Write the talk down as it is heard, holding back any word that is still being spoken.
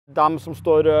De som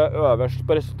står øverst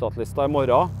på resultatlista i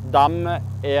morgen, de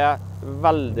er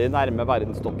veldig nærme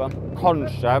verdenstoppen.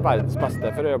 Kanskje verdens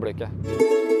beste for øyeblikket.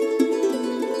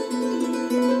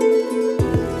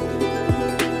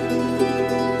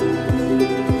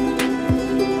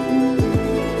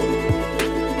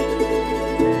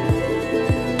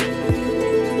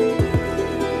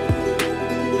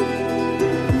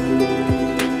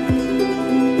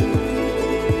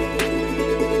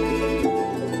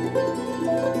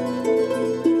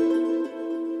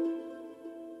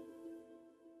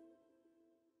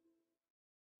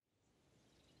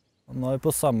 Nå er vi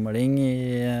på samling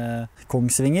i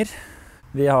Kongsvinger.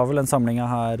 Vi har vel den samlingen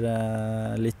her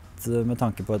litt med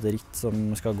tanke på et ritt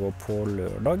som skal gå på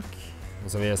lørdag.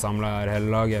 Så vi er samlet her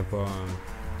hele laget for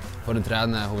å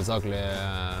trene hovedsakelig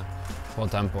på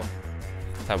tempo.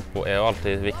 Tempo er jo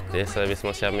alltid viktig, så hvis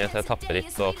man kommer i et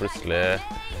etapperitt og plutselig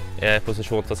er i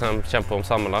posisjon til å kjempe om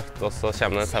sammenlagt, og så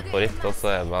kommer det en temporitt, og så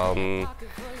er man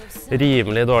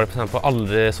rimelig dårlig på tempo,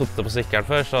 aldri sittet på sykkelen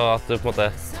før, så at du på en måte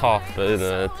taper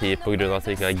under tid på grunn av at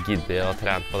du ikke har giddet å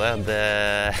trene på det,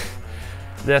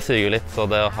 det suger litt, så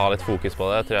det å ha litt fokus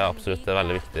på det tror jeg absolutt er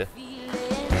veldig viktig.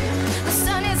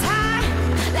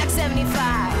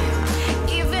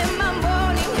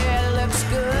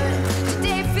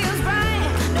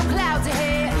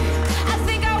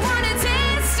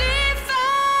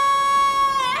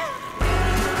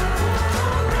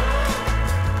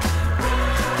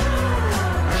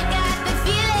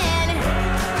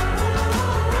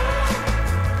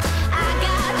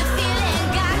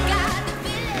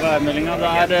 Værmeldingen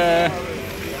det er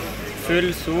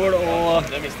full sol og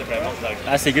det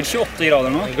er sikkert 28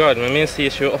 grader nå. Garmen min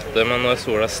sier 28, men når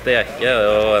sola steker er det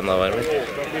jo enda varmere.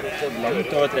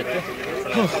 Langt over 30.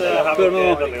 Spør meg nå.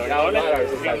 Jeg har litt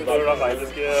følelse på hvordan feil du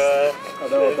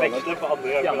skulle vekte på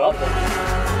andre ganger.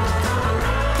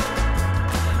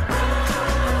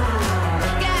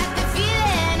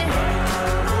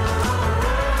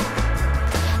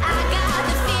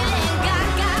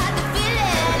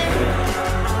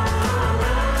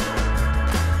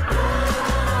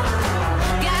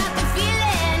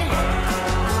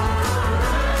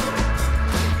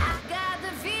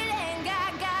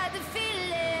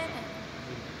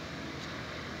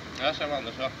 Jeg kommer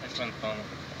Anders, ja. Jeg er spent på han.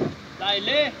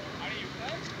 Deilig! Er det gjort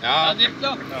der? Ja. Det er dypt,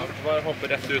 da. Ja, bare hoppe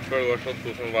rett ut før det går sånn to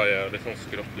som vaier litt sånn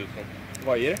skrått ut sånn.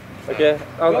 Vaier? Ok.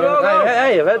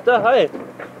 Hei, vent da, hei!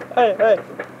 Hei!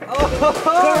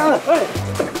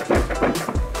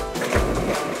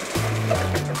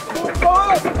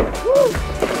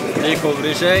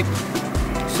 Recovery shake,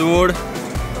 sol,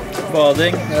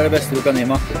 bading, det er det beste du kan gi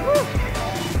meg.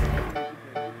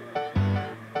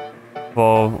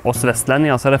 For oss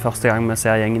vestlendinger så er det første gang vi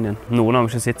ser gjengen din. Noen har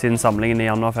vi ikke sett siden samlingen i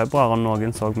januar-februar, og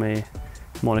noen så vi i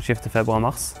månedsskiftet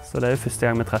februar-mars. Så det er jo første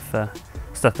gang vi treffer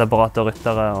støtteapparat og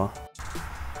ryttere.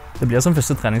 Det blir som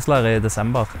første treningsleir i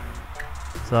desember.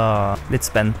 Så litt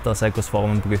spent å se hvordan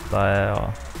formen på gutta er,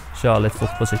 og kjøre litt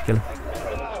fort på sykkel.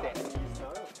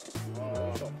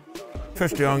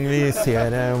 Første gang vi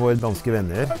ser våre danske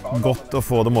venner. Godt å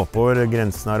få dem oppover,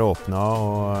 grensen er åpnet,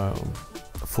 og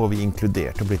får vi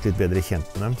inkludert og blitt litt bedre kjent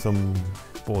med dem, som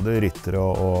både ryttere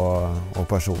og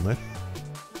personer.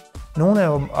 Nogle er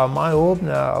jo meget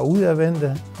åbne og udadvendte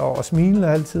og smilende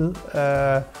altid,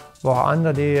 hvor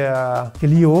andre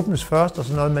kan lige åbnes først og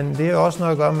sådan noget, men det er også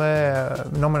noget at gøre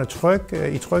med, når man er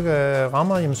i trygge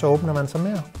rammer, jamen, så åbner man sig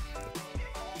mere.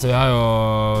 Så vi har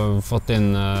jo fått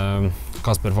inn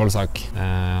Kasper Folsak.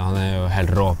 Han er jo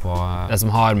helt rå på det som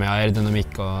har med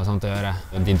aerodynamikk og sånt å gjøre.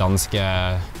 De danske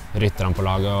rytterne på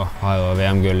laget har jo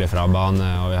VM-gull fra bane,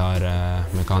 og vi har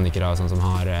mekanikere som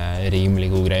har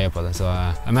rimelig god greie på det. Så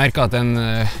jeg merker at den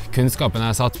kunnskapen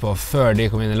jeg satt på før de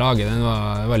kom inn i laget, den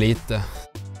var lite.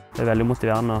 Det er veldig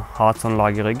motiverende å ha et sånt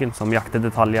lag i ryggen som jakter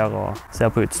detaljer og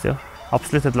ser på utstyr.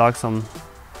 Absolutt et lag som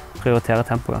prioriterer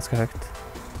tempo ganske høyt.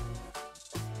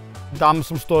 De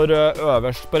som står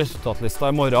øverst på resultatlista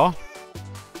i morgen,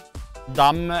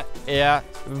 de er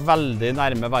veldig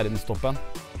nærme verdenstoppen.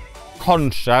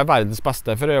 Kanskje verdens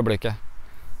beste for øyeblikket.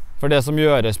 For det som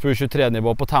gjøres på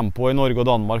U23-nivå på tempo i Norge og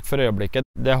Danmark for øyeblikket,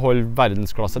 det holder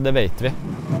verdensklasse, det vet vi.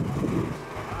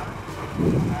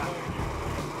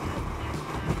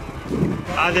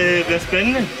 Ja, det blir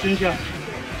spændende, synes jeg.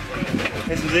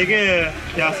 Jeg synes ikke,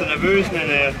 jeg er så nervøs,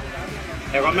 men jeg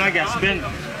kan godt mærke, at jeg er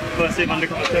spændt på at se, hvordan det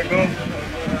kommer til at gå.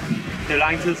 Det er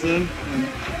lang tid siden.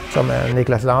 Som er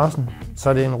Niklas Larsen, så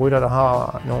er det en rytter, der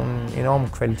har nogle enorme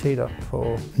kvaliteter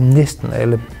på næsten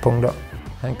alle punkter.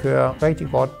 Han kører rigtig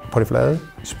godt på det flade,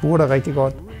 spurter rigtig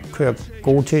godt, kører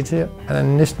gode TT'er. Han er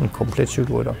næsten komplet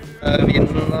cykelrytter.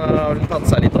 Vinden har tatt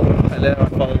seg litt opp, eller i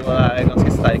hvert fall er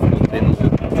ganske sterk motvind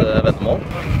mot veddemål.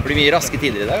 Det blir mye raske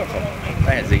tider i dag i hvert fall, det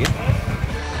er helt sikkert.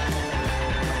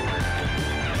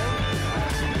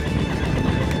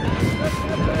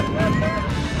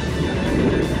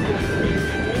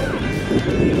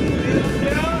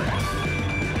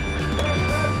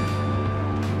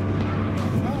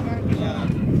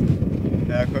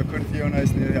 Jeg har kun 400 i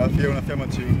snit, jeg har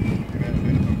 425.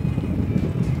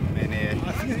 Men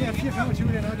 425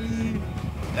 det er nok lige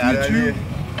 24.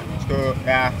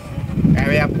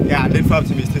 Jeg er lidt for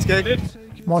optimistisk, ikke?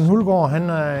 Morten Hulgaard, han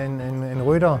er en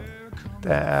rytter,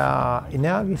 der er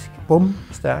energisk,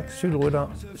 bomstærk cykelrytter,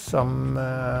 som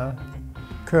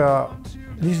kører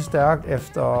lige så stærkt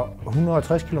efter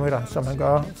 160 km, som han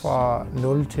gør fra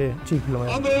 0 til 10 km.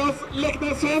 Andreas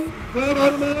Leknessson, hvad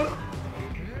er du med?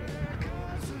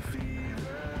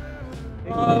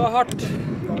 Det var hardt.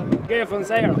 Gøy å få en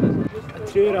seier da. Jeg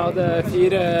tror jeg hadde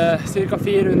ca.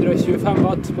 425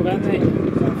 watt på vending.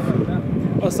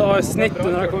 Og så snittet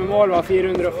når jeg kom i mål var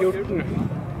 414.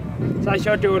 Så jeg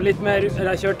kjørte jo litt mer,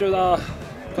 eller jeg kjørte jo da,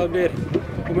 hva det blir,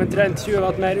 omtrent 20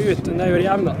 watt mer ut enn det jeg gjorde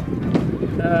hjemme da.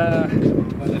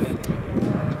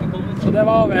 Så det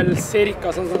var vel cirka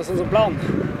sånn som planen.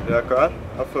 Det er godt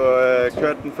å få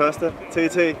kørt den første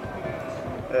TT.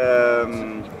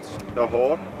 Det var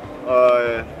hårdt. Og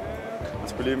man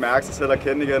skulle lige mærke sig selv og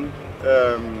kende igen.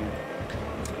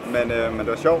 Men det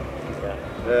var sjovt.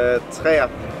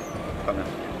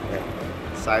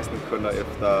 16 sekunder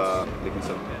efter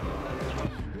Leknessson.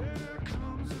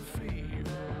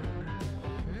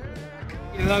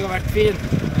 I dag har vært fin.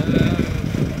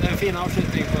 Det er en fin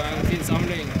avslutning på en fin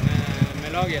samling med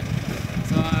laget.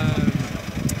 Så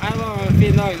det var en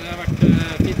fin dag. Det har vært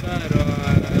fint vær og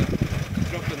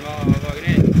kroppen var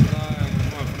grei.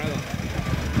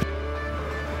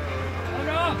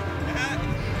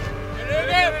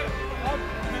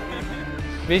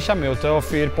 Vi kommer jo til å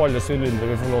fyre på alle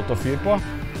sylindere vi får lov til å fyre på.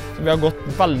 Så vi har gått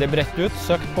veldig bredt ut,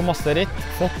 søkt på masse ritt,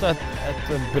 fått et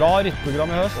bra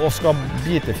rittprogram i høst, og skal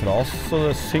bite fra oss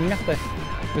og synge etter.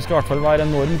 Vi skal i hvert fall være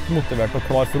enormt motivert og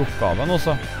klar for oppgaven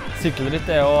også. Sykkelritt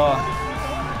er jo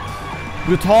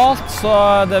brutalt, så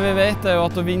det vi vet er jo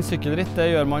at å vinne sykkelritt,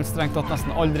 det gjør man strengt tatt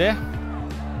nesten aldri.